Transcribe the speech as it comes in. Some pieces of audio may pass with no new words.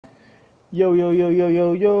Yo, yo, yo, yo,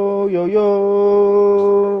 yo, yo, yo,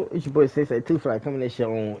 yo. It's your boy Sensei Two Fly coming at you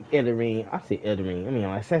on Eldering. I say Eldering. I mean,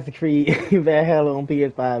 on Assassin's Creed Valhalla on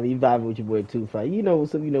PS5. You vibing with your boy Two Fly. You know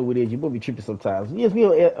what's up, you know what it is. Your boy be tripping sometimes. Yes, we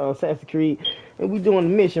on Assassin's Creed, and we doing a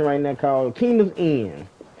mission right now called Kingdom's End.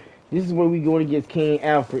 This is where we going against King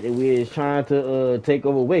Alfred, and we're trying to take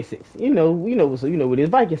over Wessex. You know what's up. You know what it is.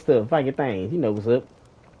 Viking stuff, Viking things. You know what's up.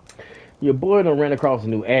 Your boy done ran across a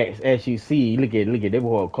new axe. As you see, look at that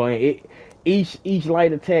boy calling it. Each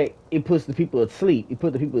light attack, it puts the people asleep. It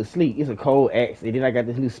put the people asleep. It's a cold axe. And then I got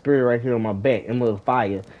this new spear right here on my back. And little fire.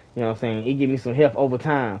 You know what I'm saying? It give me some health over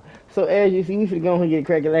time. So as you see, we finna go ahead and get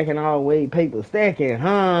cracking lacking all the way. Paper stacking,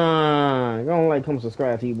 huh? Go on, like, come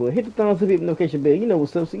subscribe to you, boy. Hit the thumbs up, hit the notification bell. You know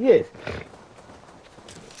what's up. So yes,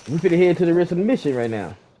 we finna head to the rest of the mission right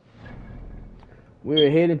now.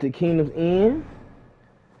 We're heading to Kingdom's End.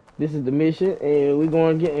 This is the mission, and we're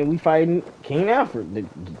going to get, and we fighting King Alfred to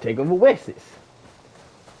take over Wessex.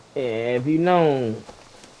 And if you know,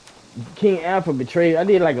 King Alfred betrayed. I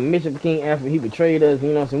did like a mission for King Alfred. He betrayed us. You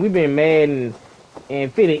know what I'm saying? We've been mad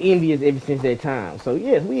and feeling envious ever since that time. So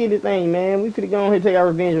yes, we in this thing, man. We finna go ahead and take our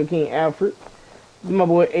revenge on King Alfred. This is my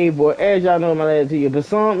boy Eivor. As y'all know, my last video,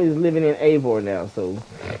 Bassam is living in Eivor now. So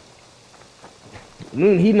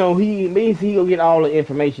he know he means he gonna get all the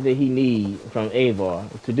information that he need from Eivor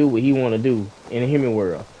to do what he want to do in the human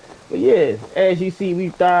world. But yes, as you see, we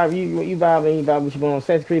thrive. You vibe with your boy on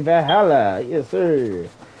Assassin's Creed Valhalla. Yes, sir.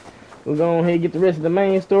 We're gonna ahead and get the rest of the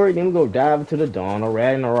main story. Then we go dive into the Dawn of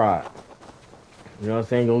Ragnarok. You know what I'm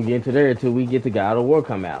saying? Gonna get into there until we get the God of War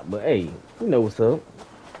come out. But hey, you know what's up.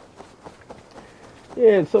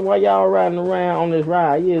 Yeah. So while y'all riding around on this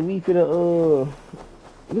ride, yeah, we finna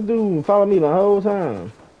this dude follow me the whole time.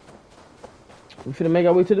 We finna make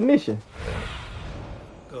our way to the mission.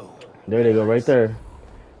 Go. There they go, right there.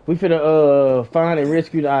 We finna find and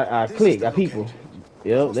rescue our clique, our people.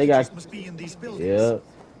 Yep, they got. Yep,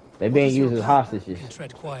 they being used as hostages.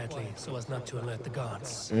 Tread quietly so as not to alert the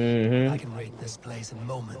guards. Mm-hmm. I can raid this place in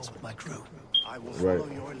moments with my crew. I will follow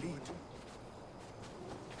your lead.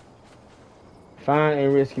 Find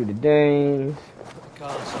and rescue the Danes.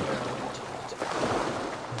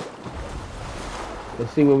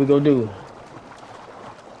 Let's see what we gonna do.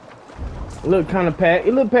 It look kind of packed.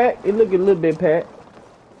 It look packed. It look a little bit packed.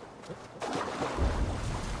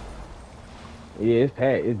 Yeah, it's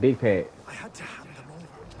packed. It's big packed. I had to hand them over.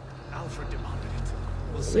 Alfred demanded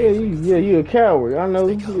it. We'll You a coward. I know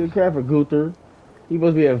you a coward, Gunther. You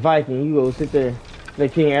supposed to be a Viking. You go sit there,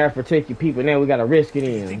 let King Alfred take your people. Now we gotta rescue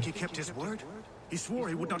them. You think he kept his word? He swore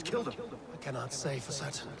he would not kill them. I cannot say for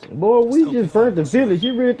certain. Boy, we just burnt the village.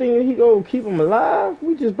 You really think he gonna keep them alive?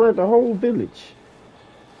 We just burnt the whole village.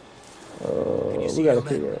 We gotta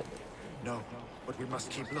figure out. No, but we must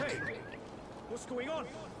keep looking. What's going on?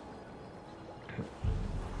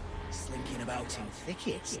 Slinking about in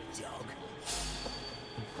thickets, dog.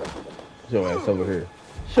 Your ass over here.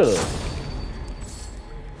 Shut up.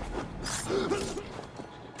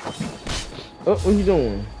 Oh, what you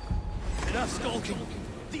doing? Enough skulking.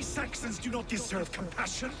 These Saxons do not deserve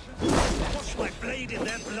compassion. Wash my blade in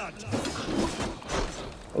their blood.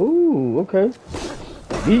 Ooh, okay.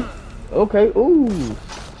 Yeet. Okay, ooh.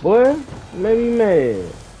 Boy, made me mad.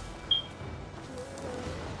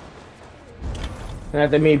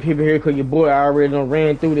 Not that many people here because your boy already done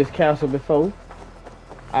ran through this castle before.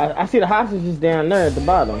 I see the hostages down there at the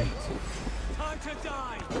bottom. Time to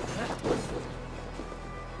die.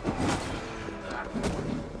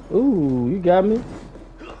 Ooh, you got me.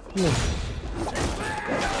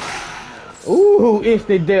 Ooh,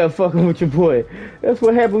 instant death fucking with your boy. That's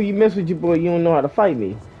what happens when you mess with your boy. You don't know how to fight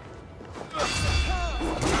me.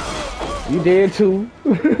 You dead too.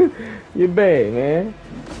 You're bad, man.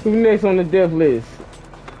 Who next on the death list?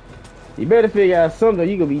 You better figure out something or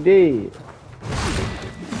you gonna be dead.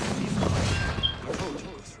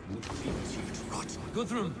 Go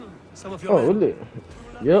through. Some of your Oh, look.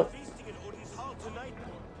 Yep.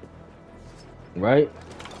 Right?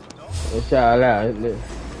 Let's shout it out. Look.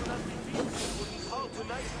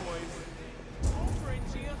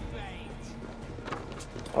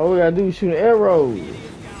 All we gotta do is shoot an arrow.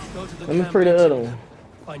 Let me free the other one.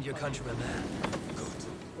 Find your countryman there.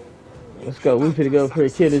 Let's go. We finna go for a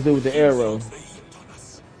kill this dude with the arrow.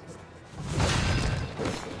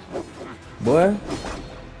 Boy.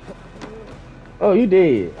 Oh, you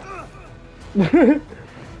dead.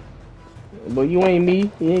 But you ain't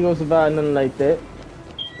me. You ain't gonna survive nothing like that.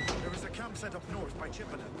 There is a campsite up north by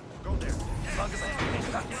Chippenham. Go there.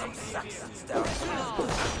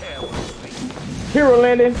 Hero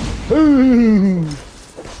landing. Ooh.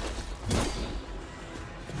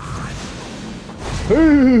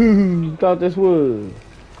 Ooh, thought this was.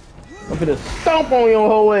 I'm finna stomp on your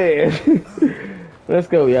whole ass. Let's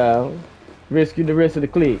go, y'all. Rescue the rest of the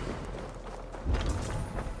clique.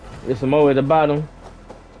 There's some more at the bottom.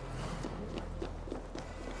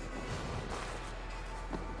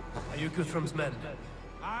 Are you Guthrum's men?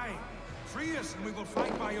 Aye, free us and we will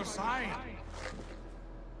fight by your side.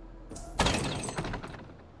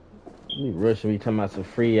 You rushing me talking about some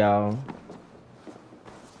free, y'all.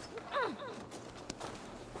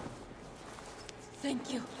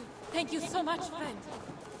 Thank you. Thank you so much, friend.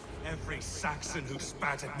 Every Saxon who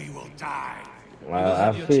spat at me will die. You will I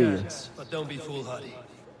have your feel you. chance, but don't be foolhardy.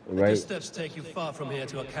 Let Right. your steps take you far from here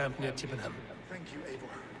to a camp near Chippenham. Thank you,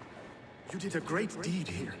 Eivor. You did a great deed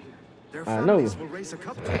here. Their I know. families will raise a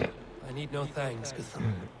cup to you. I need no thanks,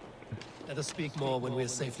 Guthrum. Let us speak more when we're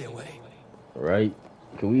safely away. Right.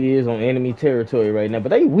 Cause we is on enemy territory right now. But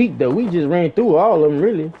they weak though. We just ran through all of them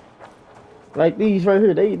really. Like these right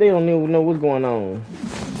here, they don't even know what's going on.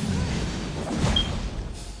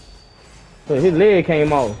 So his leg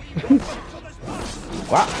came off.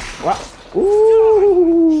 Wow, wow.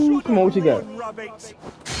 Ooh, come on, what you got?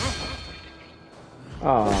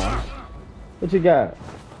 Aw, what you got?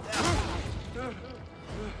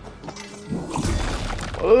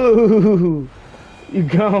 Ooh, you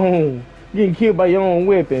gone. Getting killed by your own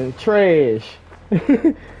weapon. Trash.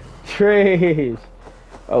 Trash.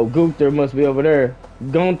 Oh, Gunther must be over there.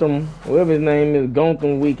 Gunther, whatever his name is,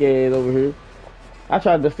 Gunther weak ass over here. I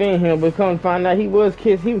tried to defend him, but come find out he was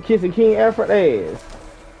kissing King Alfred's ass.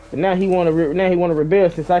 And now he want to rebel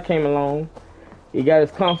since I came along. He got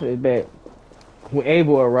his confidence back when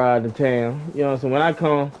Eivor arrived in town. You know, so when I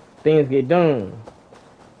come, things get done.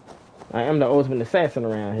 I am the ultimate assassin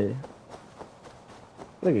around here.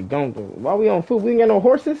 Look at Gunther. Why we on foot? We ain't got no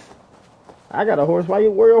horses? I got a horse. Where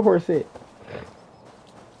your horse at?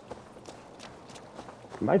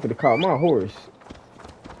 Might have called my horse.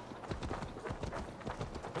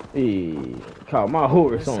 Hey, called my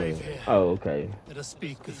horse on him. Oh, okay. Let us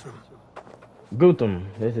speak, Guthrum. Guthrum.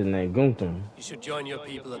 That's his name, Guthrum. You should join your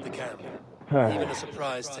people at the camp. Even a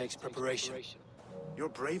surprise takes preparation. Your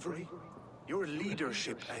bravery, your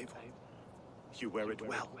leadership, Eivor. You wear it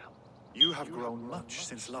well. You have grown much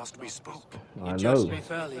since last we spoke. I Judged know. me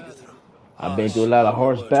fairly, Guthrum. I've been through a lot of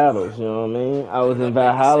harsh battles, you know what I mean? I was in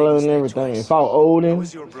Valhalla and everything, and fought Odin. How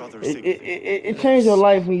is your brother It changed your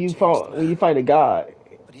life when you fight a god.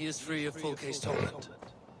 But he is free of full case torment.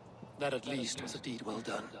 That at least was a deed well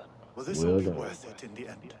done. Will this Well all be done. worth it in the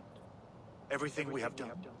end? Everything we have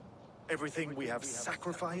done, everything we have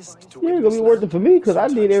sacrificed to Yeah, win it's gonna this be worth it land, for me because I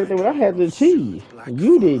did sometimes everything what I had to led to achieve. black You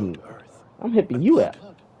furrowed didn't. earth. I'm helping And you out.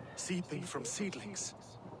 blood seeping from seedlings,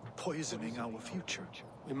 poisoning our future.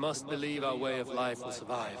 We must believe our way of life will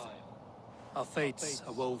survive. Our fates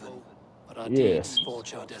are woven, but our Yeah. deeds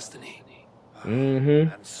forge our destiny.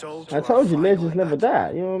 Mm-hmm. And so to I our told you, final legends never battle.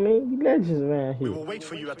 die. You know what I mean? You legends around We here. will wait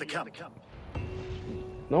for you at the camp.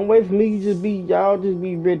 Don't wait for me. Y'all just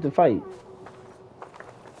be ready to fight.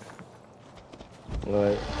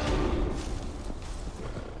 Alright.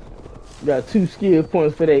 Got 2 skill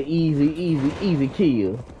points for that easy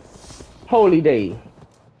kill. Holy day.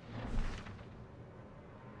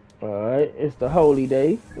 Alright, it's the holy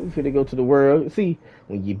day. We finna go to the world. See,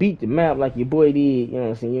 when you beat the map like your boy did, you know what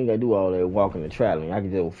I'm saying? You ain't gotta do all that walking and traveling. I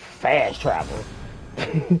can just fast travel.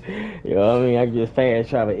 You know what I mean? I can just fast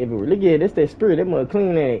travel everywhere. Look at that's that spirit. That must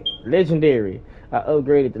clean that legendary. I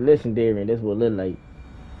upgraded the legendary, and that's what it look like.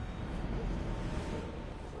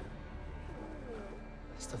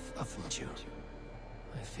 Stuff of fortune.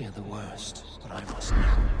 I fear the worst, but I must know.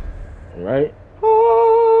 Right?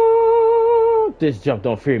 Oh, this jump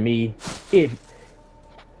don't fear me.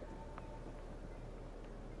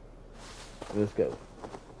 Let's go.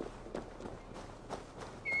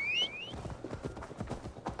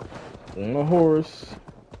 On a horse.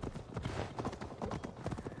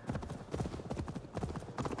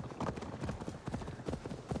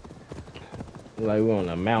 Like we're on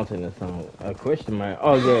a mountain or something. A question mark.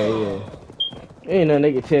 Oh yeah. Ain't nothing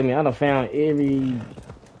they can tell me. I done found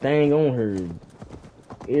everything on her.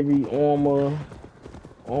 Every armor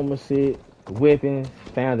set, weapons,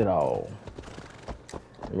 found it all.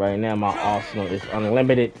 Right now my arsenal is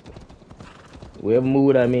unlimited. Whatever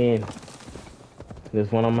mood I'm in,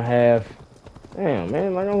 this one I'm gonna have. Damn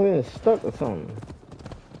man, like I'm getting stuck or something.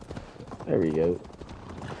 There we go.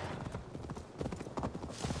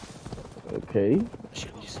 Okay.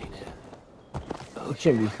 Shouldn't be seen here. It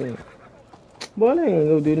shouldn't be seen. Boy, they ain't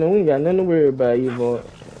gonna do nothing. We ain't got nothing to worry about, you boy.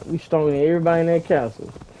 We stronger than everybody in that castle.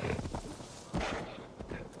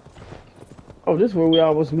 Oh, this is where we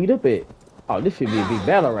almost meet up at. Oh, this should be a big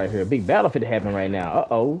battle right here. A big battle fit to happen right now.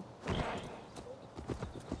 Uh-oh.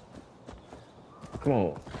 Come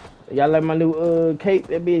on. Y'all like my new cape?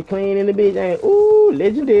 That bitch clean in the bitch. Ain't ooh,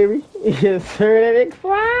 legendary. Yes, sir. That bitch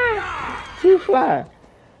fly. Too fly.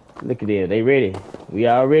 Look at them. They ready. We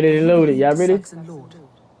all ready and loaded. Y'all ready? Saxon Lord.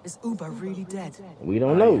 Is Uber really dead? We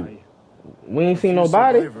don't know. We ain't seen few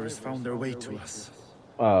nobody. survivors found their way to us.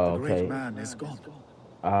 Oh, The great okay. man is gone. The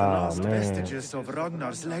Oh, last man. vestiges of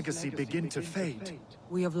Ragnar's legacy begin to fade.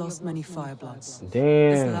 We have lost many firebloods. This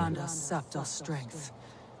Damn. land has sapped our strength.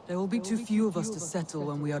 There will be too few of us to settle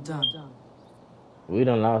when we are done. We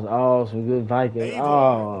done lost all some good Vikings. Eivor,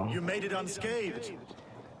 Oh. you made it unscathed.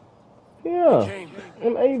 Yeah. Came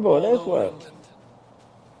I'm Eivor, all that's over what. England.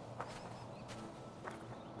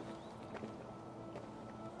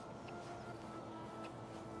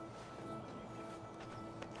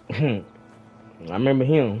 I remember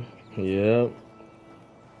him. Yep.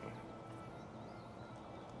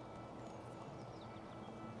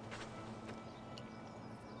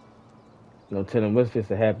 No telling what's supposed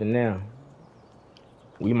to happen now.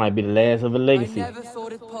 We might be the last of a I legacy. never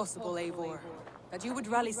thought it possible, Eivor, that you would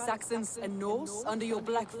rally Saxons and Norse under your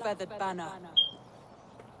black-feathered banner.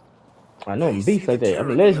 I know I'm They beast see like the that.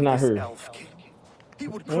 I'm a tyranny legend of out this here. elf king. He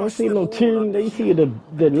would I don't crush see them no all tyranny. under They see heel the and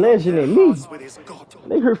plumb legend their in me. hearts with his god.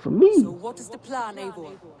 They heard from me. So what is the plan,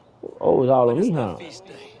 Eivor? Oh, it's all When on is me, their huh? feast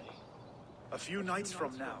day? A few nights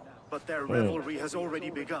from now, but their revelry has already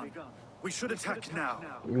begun. We should attack now.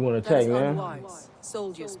 You want to That attack is now? unwise.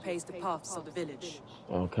 Soldiers pace the paths of the village.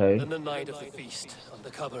 Okay. Then the night of the feast, under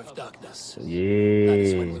cover of darkness. That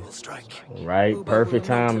is when we Yeah. will strike. Right. Uber Perfect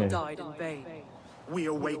will not have timing. died in vain. We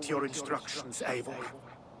await your instructions, Eivor.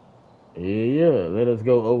 Yeah. Let us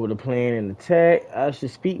go over the plan and attack. I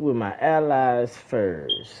should speak with my allies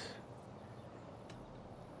first.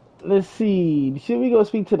 Let's see. Should we go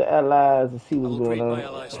speak to the allies and see I what's will going greet my on?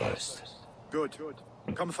 allies first. Good.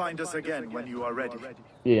 Come find us again when you are ready.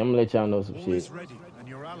 Yeah, I'm gonna let y'all know some All shit. is ready, and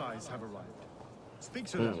your allies have arrived. Speak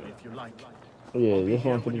to them if you like. Yeah, I'll be this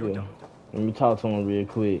here one for when the you're day. done. Let me talk to him real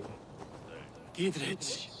quick.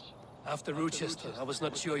 Gidrich, after Rochester, I was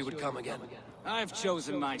not sure you would come again. I've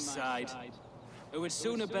chosen my side. I would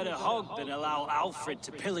sooner bet a hog than allow Alfred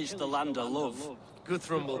to pillage the land I love.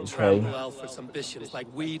 Guthrum will Okay. trample Alfred's ambitions like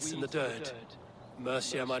weeds in the dirt.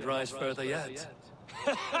 Mercia might rise further yet.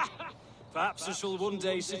 Perhaps I shall one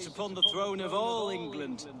day sit upon the throne of all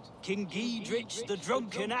England. King Giedrich the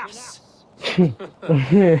drunken ass.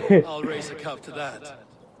 I'll raise a cup to that.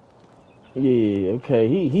 Yeah, okay.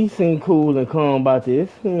 He seemed cool and calm about this.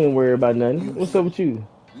 He ain't worried about nothing. What's up with you?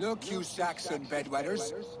 Look, you Saxon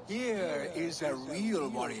bedwetters. Here is a real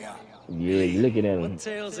warrior. Yeah, you looking at What him.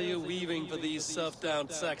 tales are you weaving for these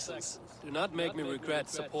self-downed Saxons? Do not make me regret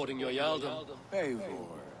supporting your Jarldom. Eivor,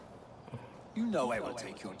 you know I will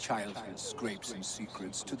take your childhood scrapes and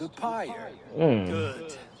secrets to the pyre.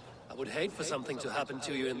 Good. I would hate for something to happen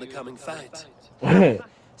to you in the coming fight.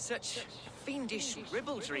 Such fiendish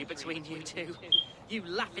ribaldry between you two. You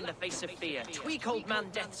laugh in the face of fear, tweak old man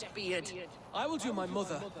Death's beard. I will do my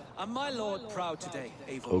mother and my lord proud today,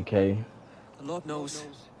 Eivor. Okay. The Lord knows,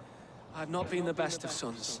 I've not been the best of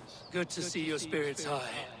sons. Good to see your spirits high.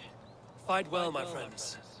 Fight well, my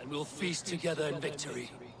friends, and we'll feast together in victory.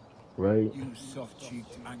 Right. You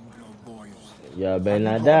soft-cheeked Anglo boys. Y'all better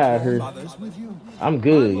not die out here. Mothers with you? I'm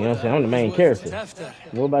good, you know what I'm saying? I'm the main character. Tefter,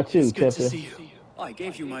 What about you, it's good to Tefter? see you. I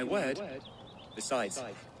gave you my word. Besides,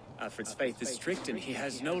 Alfred's faith is strict and he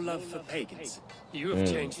has no love for pagans. You have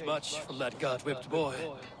changed much from that god-whipped boy.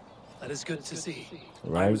 That is good to see. I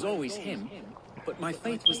Right. was always him, but my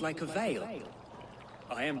faith was like a veil.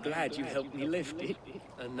 I am glad you helped me lift it.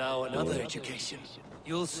 And now another education.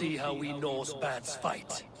 You'll see how we Norse bats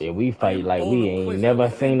fight. Yeah, we I fight am like all we a ain't quiver never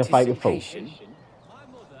with seen a fight before. anticipation.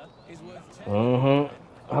 How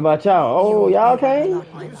about y'all? Oh, y'all came?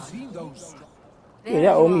 I've seen those. Yeah,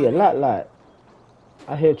 y'all owe me a lot.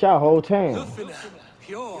 I helped y'all whole time. Guthrum,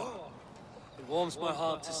 pure. It warms my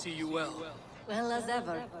heart to see you well. Well as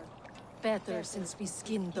ever. Better since we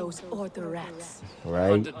skinned those order rats. Right.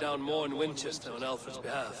 Hunted down more in Winchester on Alfred's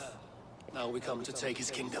behalf. Now we come to take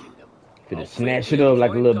his kingdom. Finna snatch it up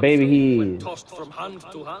like a little baby he is. Tossed from hand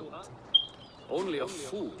to hand. Only a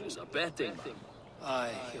fool is a betting.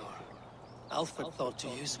 Aye, your Alfred thought to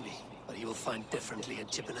use me, but he will find differently at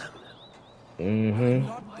Chippenham.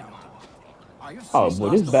 Oh boy,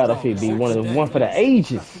 this battlefield be one for the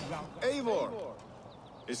ages. Eivor,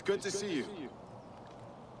 it's good to see you.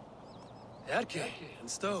 Erke and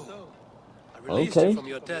Stowe. I released Okay. you from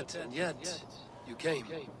your debt, and yet you came.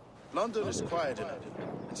 London is quiet enough,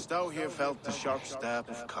 and Stowe here felt the sharp stab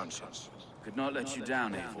of conscience. Could not let you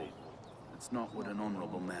down, Eivor. It's not what an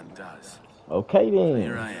honorable man does. Okay So here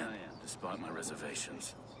then. I am, despite my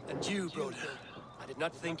reservations. And you, brother. I did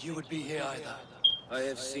not think you would be here either. I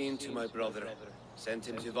have seen to my brother, sent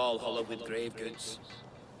him to Valhalla with grave goods.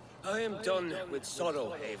 I am done with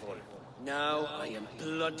sorrow, Eivor. Now I am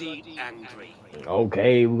bloody angry.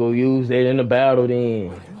 Okay, we're gonna use that in the battle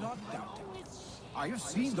then. I have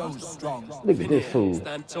seen those strong. Look at this fool.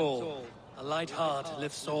 Stand tall. A light heart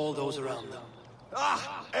lifts all those around them.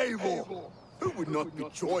 Ah, Eivor! Who would not be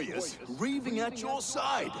joyous, grieving at your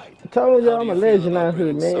side? I told y'all I'm a legend out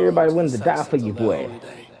here, man. Everybody wanted to die for you, boy.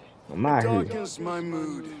 I'm out here. Darkens my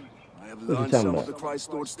mood. I have What you learned talking some about? of the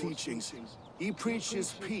Christ Lord's teachings. He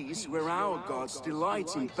preaches peace where our gods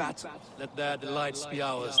delight in battle. Let their delights be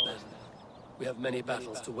ours, then. We have many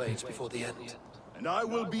battles to wage before the end. And I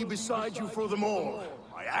will be beside you for them all.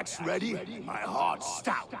 My axe ready, my heart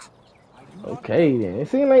stout. Okay then. It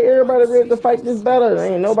seems like everybody ready to fight this battle.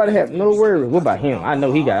 Ain't nobody have no worries. What about him? I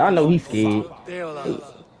know he's scared. Deolaf,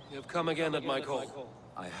 you have come again at my call.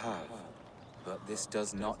 I have, but this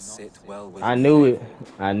does not sit well with I me. knew it.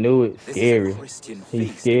 I knew it. This Scary. is a Christian He's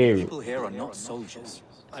feast. scary. People here are not soldiers.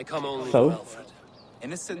 I come only So? for Alfred.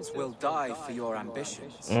 Innocents will die for your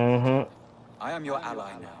ambitions. Mm-hmm. I am your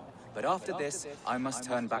ally now, but after this, I must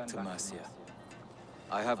turn back to Mercia.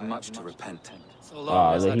 I have much to repent. So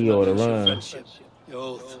long as look, I he do not oughta lose your run. friendship, your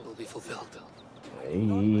oath will be fulfilled.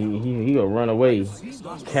 He gonna run away.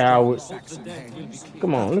 Coward.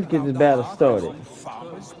 Come on, let's get this battle started.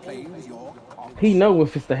 He know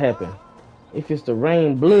if it's to happen. If it's to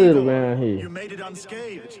rain blood around You here. made it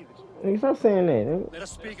unscathed. Nigga, stop saying that. Let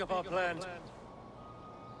us speak of our plan.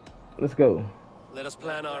 Let's go. Let us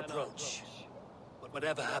plan our approach. But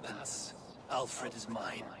whatever happens, Alfred is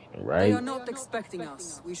mine. They Right? are not expecting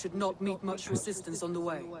us. We should not meet much resistance on the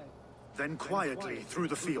way. Then quietly through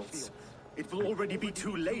the fields. It will already be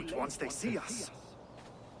too late once they see us.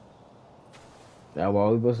 That's why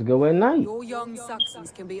we supposed to go at night. Your young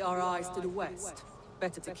Saxons can be our eyes to the west.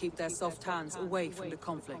 Better to keep their soft hands away from the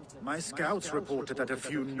conflict. My scouts reported that a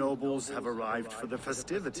few nobles have arrived for the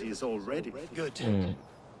festivities already. Good.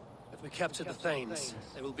 If we capture the Thanes,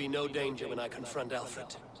 there will be no danger when I confront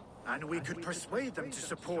Alfred. And we could persuade them to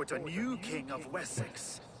support a new king of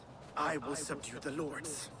Wessex. I will subdue the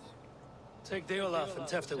lords. Take Deolaf and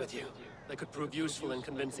Tefta with you. They could prove useful in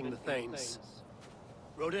convincing the Thanes.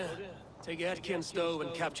 Rodin, take Etki and Stowe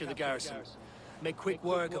and capture the garrison. Make quick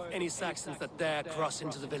work of any Saxons that dare cross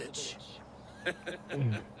into the village.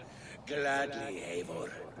 Gladly,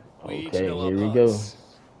 Eivor. We each Okay, know our here we go. parts.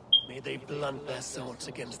 May they blunt their swords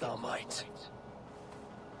against our might.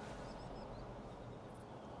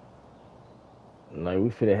 Like we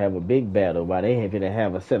finna have a big battle. Why they finna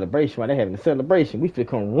have a celebration? Why they having a celebration? We finna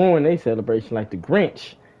come ruin their celebration like the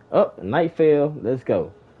Grinch. Up, night fell. Let's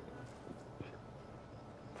go.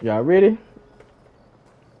 Y'all ready?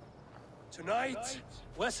 Tonight,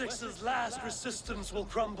 Wessex's last resistance will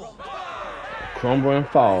crumble. Crumble and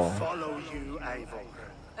fall. Follow you, Eivor.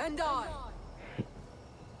 And I.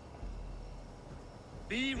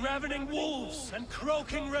 Be ravening wolves and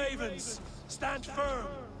croaking ravens. Stand firm,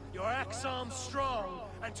 your axe arms strong,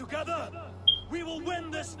 and together, we will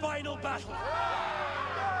win this final battle.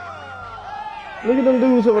 Look at them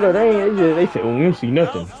dudes over there. They said, oh, we don't see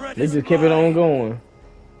nothing. They just kept it on going.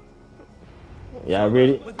 Y'all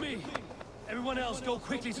ready? With me. Everyone else go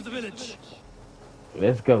quickly to the village.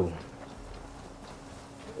 Let's go.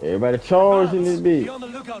 Everybody charge in this Be bitch. on the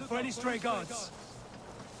lookout for any stray guards.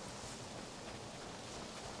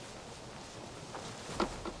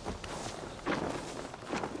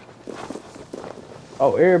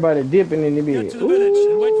 Oh, everybody dipping in the Get bitch. to the village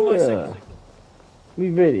and wait for my Ooh, signal. We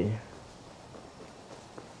ready.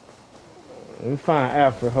 Let me find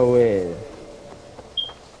Alfred hoe ass.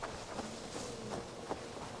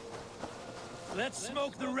 Let's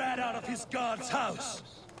smoke the rat out of his guard's house.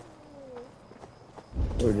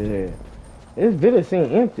 Where is it? This village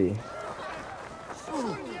seems empty.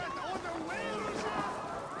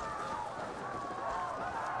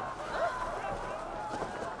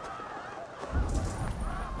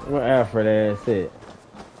 Where Alfred ass at?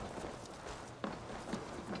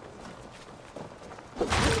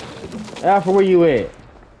 Alfred, where you at?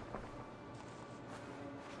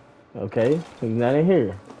 Okay, he's not in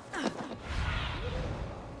here.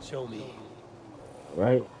 Show me.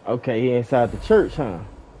 Right? Okay, he inside the church, huh?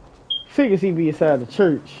 Figures he be inside the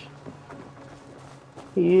church.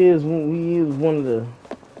 He is one of the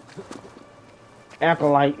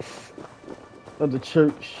acolytes of the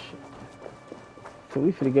church. So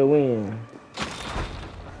we finna go in.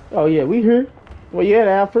 Oh yeah, we here. Where you at,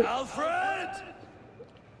 Alfred? Alfred!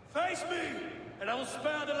 Face me, and I will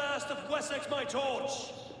spare the last of Wessex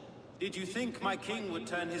my king would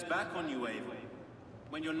turn his back on you, Eivor,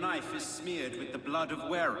 when your knife is smeared with the blood of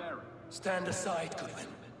wearer. Stand aside, Goodwin.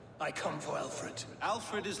 I come for Alfred.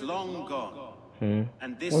 Alfred is long gone.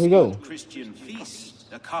 And this Where'd he go? Christian feast,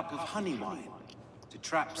 a cup of honey wine, to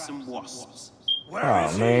trap some wasps. Where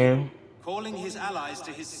is man. he? Calling his allies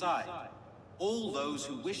to his side. All those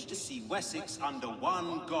who wish to see Wessex under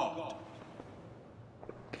one god.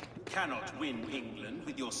 Cannot win England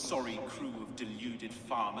with your sorry crew of deluded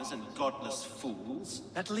farmers and godless fools.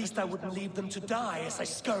 At least I wouldn't leave them to die as I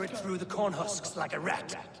scurried through the corn husks like a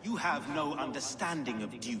rat. You have no understanding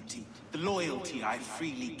of duty, the loyalty I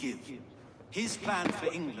freely give. His plan for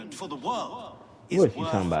England, for the world, is What you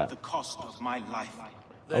talking worth about? the cost of my life.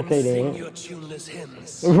 Then Okay, sing then. your tuneless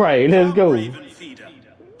hymns. Right, let's go. Raven feeder,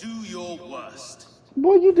 do your worst.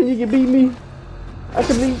 Boy, you think you can beat me? I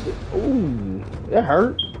can beat you. Ooh, that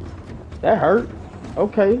hurt. That hurt.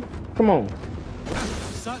 Okay, come on.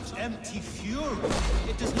 Such empty fury.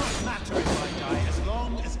 It does not matter if I die as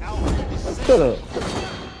long as Alfred is safe. Shut up.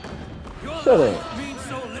 Shut up.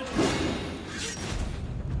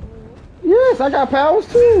 Yes, I got powers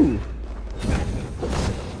too.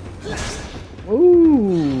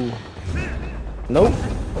 Ooh. Nope.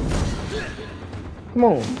 Come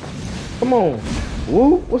on. Come on.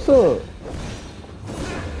 Woo, what's up?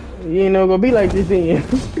 You ain't no gonna be like this then.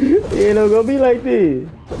 You ain't no gonna be like this.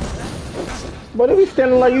 But don't be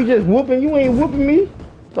standing like you just whooping. You ain't whooping me.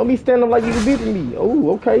 Don't be standing like you beating me.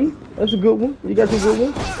 Oh, okay. That's a good one. You got your good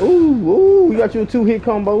one. Ooh, ooh, you got your 2-hit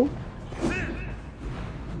combo.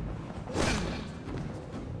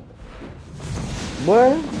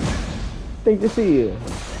 Boy, think this is.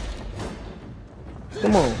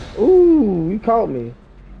 Come on. Ooh, you caught me.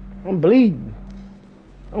 I'm bleeding.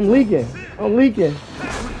 I'm leaking. I'm leaking.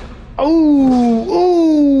 Ooh,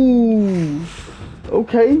 ooh.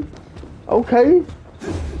 Okay. Okay.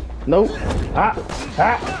 Nope. Ha,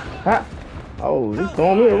 ha, ha. Oh, he's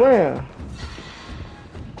throwing me around.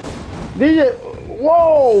 Did you?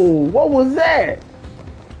 Whoa, what was that?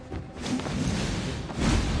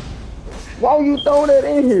 Why would you throw that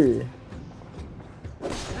in here?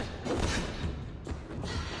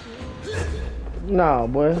 Nah,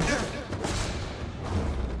 boy.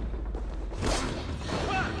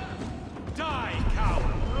 Die,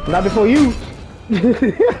 coward. Not before you.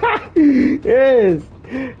 Yes.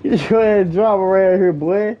 You just go ahead and drop around here,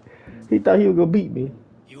 boy. He thought he was gonna beat me.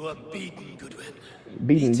 You are beaten, Goodwin.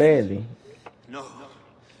 Beaten badly. No,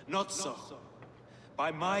 not so. By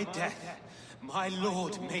my death, my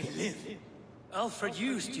lord may live. Alfred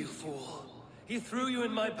used you, fool. He threw you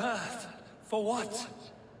in my path. For what?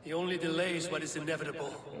 He only delays what is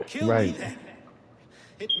inevitable. Kill me then.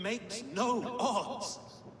 It makes no odds.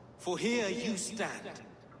 For here you stand,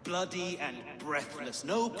 bloody and breathless,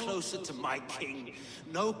 no closer to my king,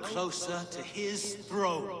 no closer to his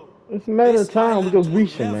throne. It's a matter of time we go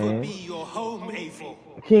reach him, Never man. be your home, Eivor.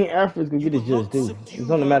 King Alfred's gonna get his just due. It's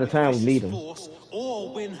only a matter of time we meet him.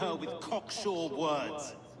 Or win her with cocksure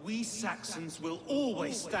words. We Saxons will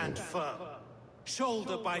always stand firm,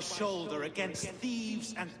 shoulder by shoulder against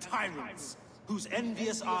thieves and tyrants, whose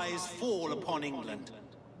envious eyes fall upon England.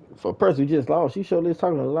 For a person who just lost, you sure is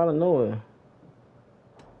talking a lot of noise.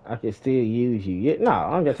 I can still use you. Yeah, no, I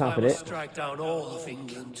don't got time for I must that. strike down all of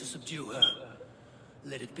England to subdue her.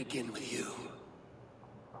 Let it begin with you.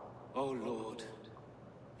 O Lord,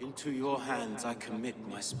 into your hands I commit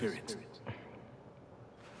my spirit.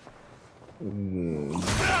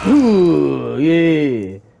 Ooh,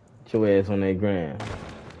 yeah. Get your ass on that ground.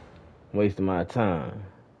 Wasting my time.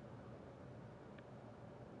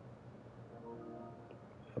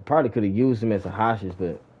 I probably could have used him as a hostage,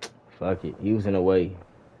 but fuck it. He was in the way.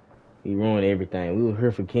 He ruined everything. We were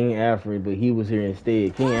here for King Alfred, but he was here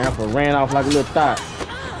instead. King Alfred ran off like a little thought.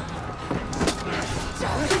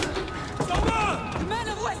 The men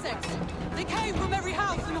of Wessex! They came from every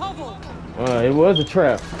house and hovel! It was a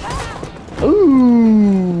trap.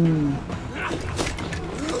 Ooh!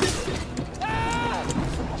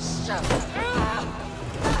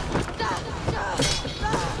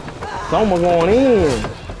 Someone going in.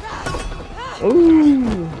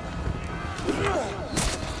 Ooh!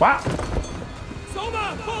 Wow!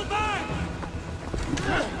 Soma, pull back!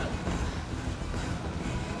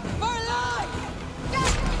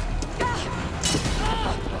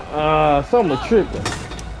 Someone tripping.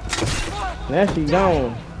 Now she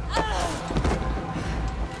gone.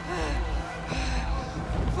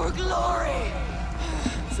 For glory!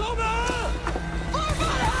 Soma!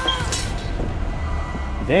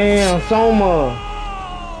 Damn, Soma.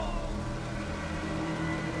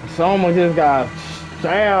 Soma just got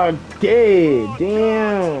child dead.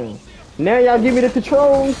 Damn. Now y'all give me the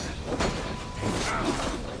controls.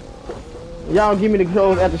 Y'all give me the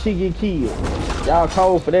controls after she get killed. Y'all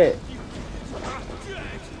cold for that.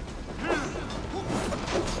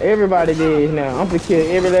 Everybody dead now. I'm gonna kill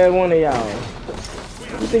every last one of y'all.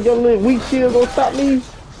 You think your little weak shield gonna stop me?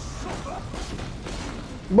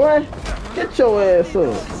 Boy, get your ass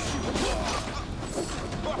up.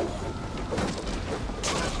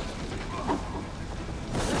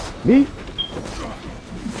 Me?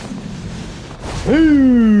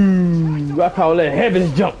 Ooh, I call that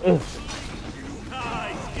heaven's jump.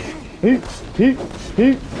 He.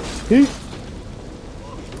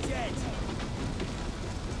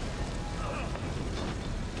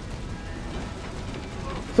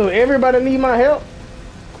 So everybody need my help?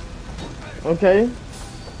 Okay.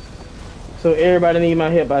 So everybody need my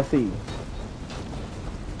help, I see.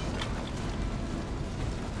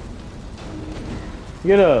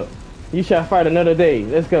 Get up. You shall fight another day.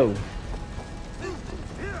 Let's go.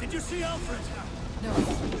 Did you see Alfred? No.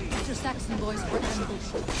 The Saxon boys were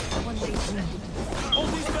ambushed. One day surrendered. Hold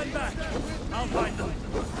these men back. I'll find them.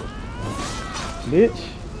 Bitch.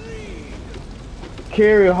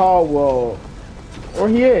 Carry Hardwall. Where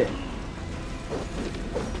he at?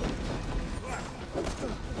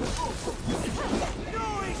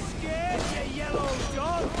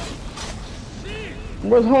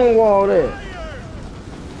 Where's Homewall at?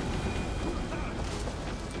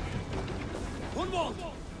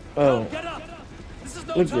 Oh. Get up. This is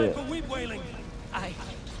no Look time at for weep wailing. I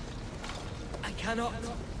cannot.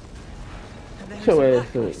 Show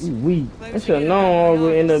ass up. You weak. I should have known all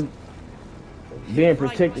would end up being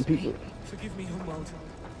protecting people. Forgive me, Humboldt.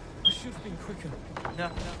 I should have been quicker. No.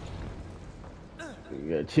 You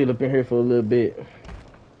gotta chill up in here for a little bit.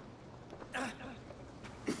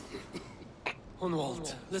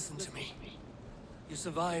 Hunwald, listen to me. You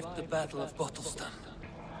survived the Battle of Bottleston.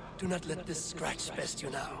 Do not let this scratch best you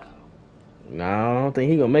now. Nah, I don't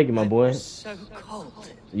think he gonna make it, my boy. So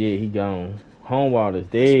cold. Yeah, he gone. Homewall is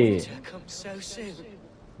dead. Come so soon.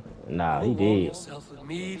 Nah, he Warm dead. yourself with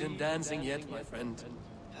mead and dancing yet, my friend.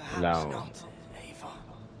 Perhaps No. not, Eivor.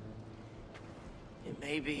 It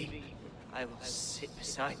may be I will sit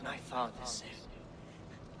beside my father soon.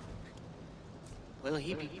 Will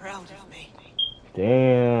he be proud of me?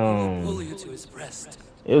 Damn. Pull you to his breast.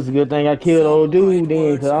 It was a good thing I killed old dude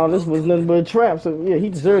then, cause all this was nothing but a trap. So yeah, he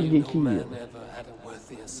deserved to get killed. Man ever had a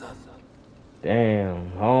worthier son.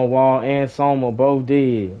 Damn. Homewall and Soma both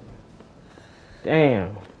dead.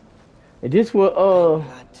 Damn. And this what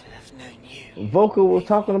Vocal was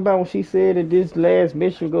talking about when she said that this last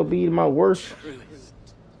mission gonna be my worst.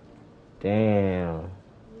 Damn.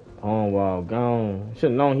 Homewall gone.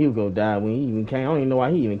 Should've known he was gonna die when he even came. I don't even know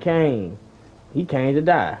why he even came. He came to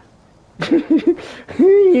die. He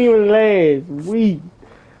ain't even last week.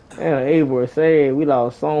 Damn, Eivor sad. We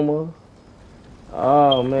lost Soma.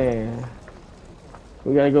 Oh man.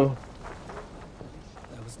 We gotta go.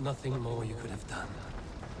 There was nothing more you could have done.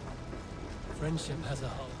 Friendship has a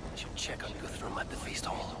home. I should check on Guthrum at the feast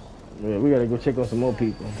hall. Yeah, we gotta go check on some more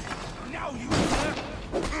people.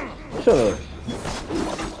 Shut up.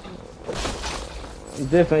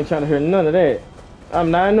 Definitely ain't trying to hear none of that.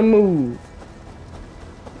 I'm not in the mood.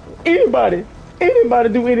 Anybody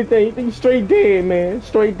do anything, you think straight dead, man.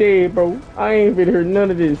 Straight dead, bro. I ain't even heard none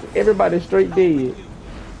of this. Everybody straight dead.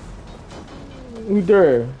 Who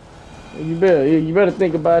there? You better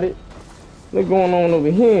think about it. What's going on over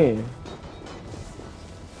here?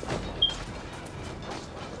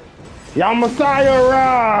 Y'all Messiah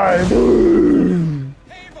ride!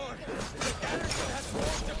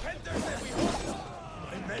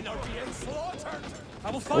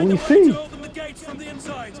 I will find a way to open the gates from the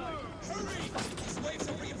inside. Hurry! These waves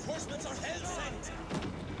of reinforcements are hell sent.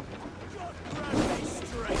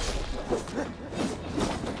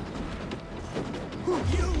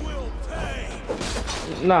 You will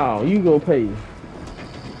pay. No, you go pay.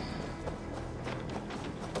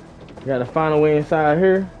 Gotta find a way inside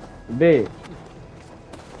here. Bet.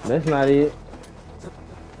 That's not it.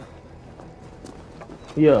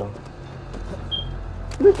 Yeah.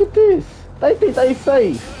 Look at this. They think they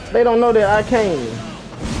safe. They don't know that I came.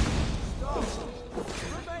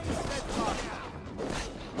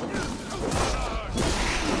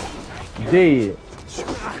 Dead.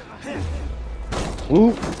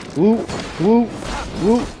 Whoop, whoop, whoop,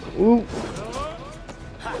 whoop, whoop.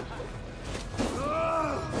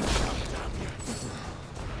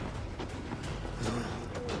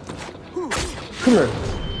 Come here.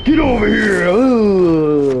 Get over here.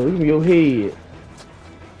 Ugh, give me your head.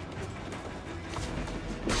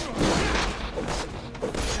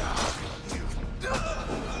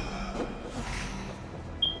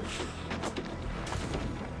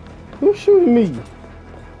 Who's shooting me?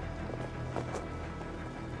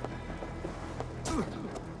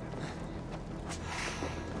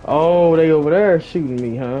 Oh, they over there shooting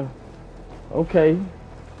me, huh? Okay.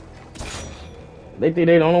 They think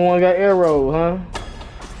they the only one got arrows, huh?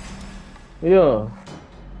 Yeah.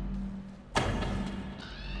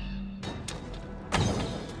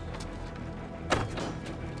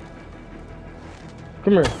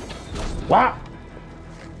 Come here. Wow.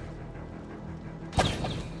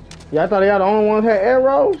 Yeah, I thought y'all the only ones had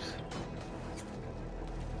arrows.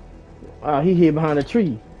 Oh, he hid behind a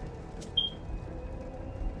tree.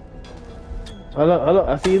 Hello,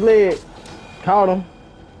 I see his leg. Caught him.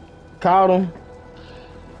 Caught him.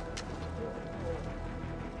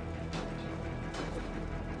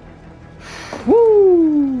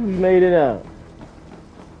 Woo! We made it out.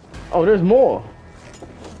 Oh, there's more.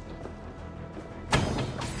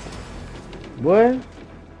 Boy.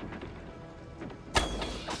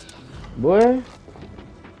 Boy.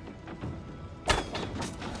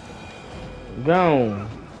 Gone.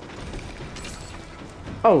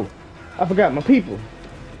 Oh, I forgot my people.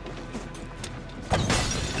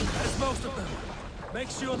 That's most of them.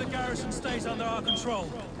 Make sure the garrison stays under our control.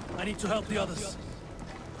 I need to help the others.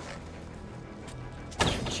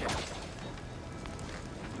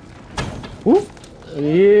 Whoop.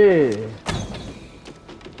 Yeah.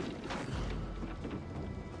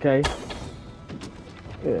 Okay.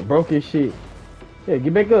 Yeah, broke his shit. Yeah,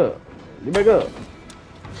 get back up. Get back up.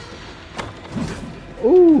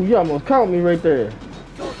 Ooh, you almost caught me right there.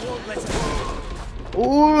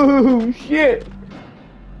 Ooh, shit.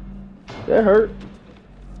 That hurt.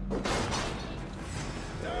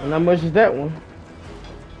 And how much is that one?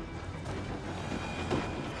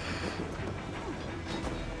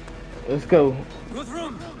 Let's go.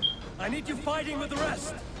 Guthrum, I need you fighting with the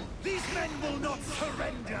rest. These men will not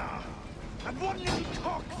surrender. And one little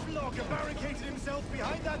cockflogger barricaded himself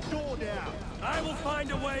behind that door there. I will find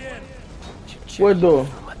a way in. What door?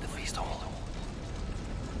 At the feast hall.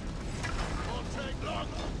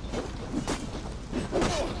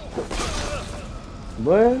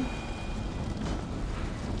 What?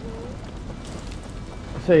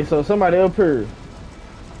 Say, so somebody up here.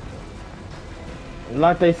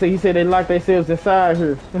 Like they say, he said they locked themselves inside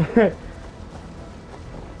here.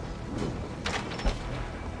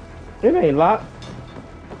 It ain't locked.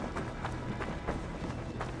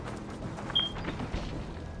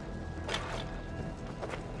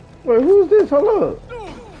 Wait, who's this? Hold up.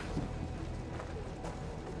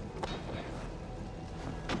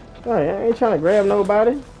 Alright, I ain't trying to grab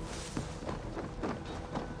nobody.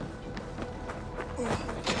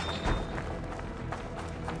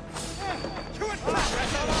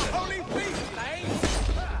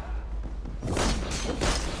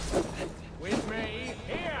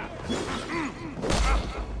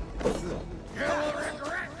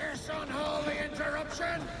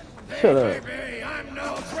 Shut up. I'm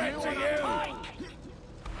no threat to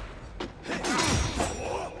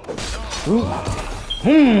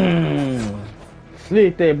you.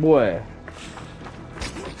 Slick that boy.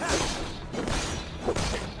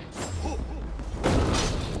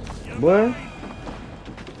 Boy.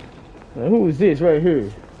 Now, who is this right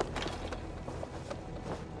here?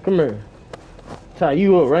 Come here. Tie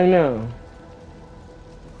you up right now.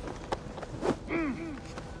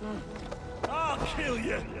 I'll kill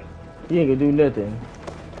you. You ain't gonna do nothing.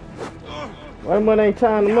 Why the mother ain't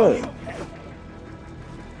tying him up?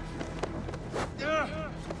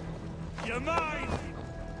 You're mine.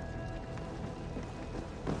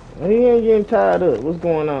 He ain't getting tied up. What's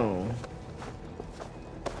going on?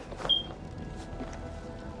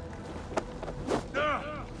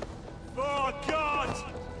 For God.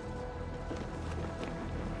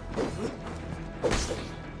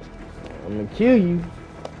 I'm gonna kill you.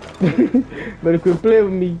 Better quit playing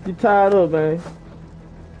with me. You tied up, man.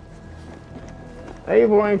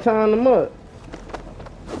 Eivor ain't tying them up.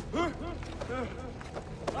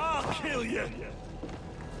 I'll kill you.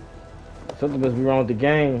 Something must be wrong with the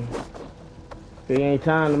game. He ain't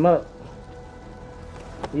tying them up.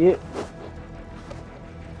 Yep.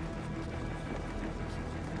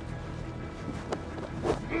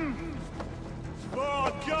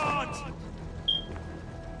 For God.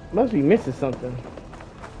 Must be missing something.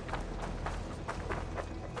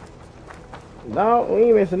 No, we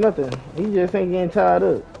ain't missing nothing. He just ain't getting tied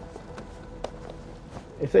up.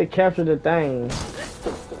 It say capture the thing.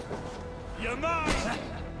 You're mine.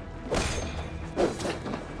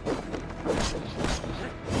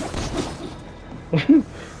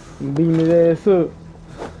 Beating his ass up.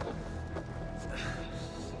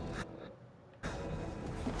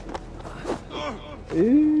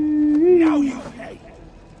 Now you pay.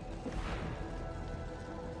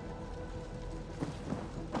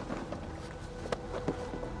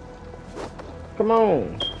 Come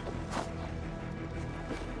on.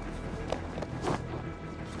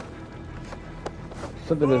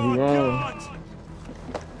 Something must be wrong.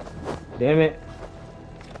 Damn it.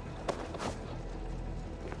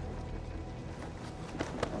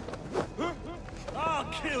 I'll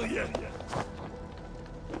kill you.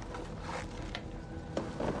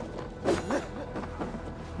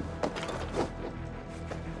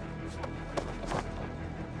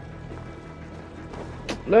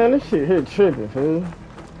 Man, this shit here tripping, fool.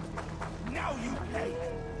 Now you pay.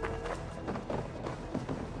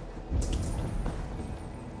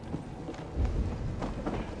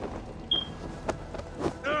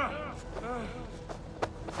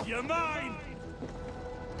 You're mine.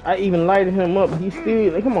 I even lighted him up. He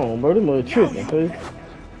still, like, come on, bro. This mother tripping, fool.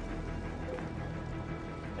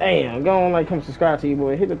 Damn, go on, like, come subscribe to you,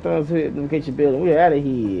 boy. Hit the thumbs, hit the notification bell, and we're out of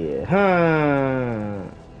here. Huh.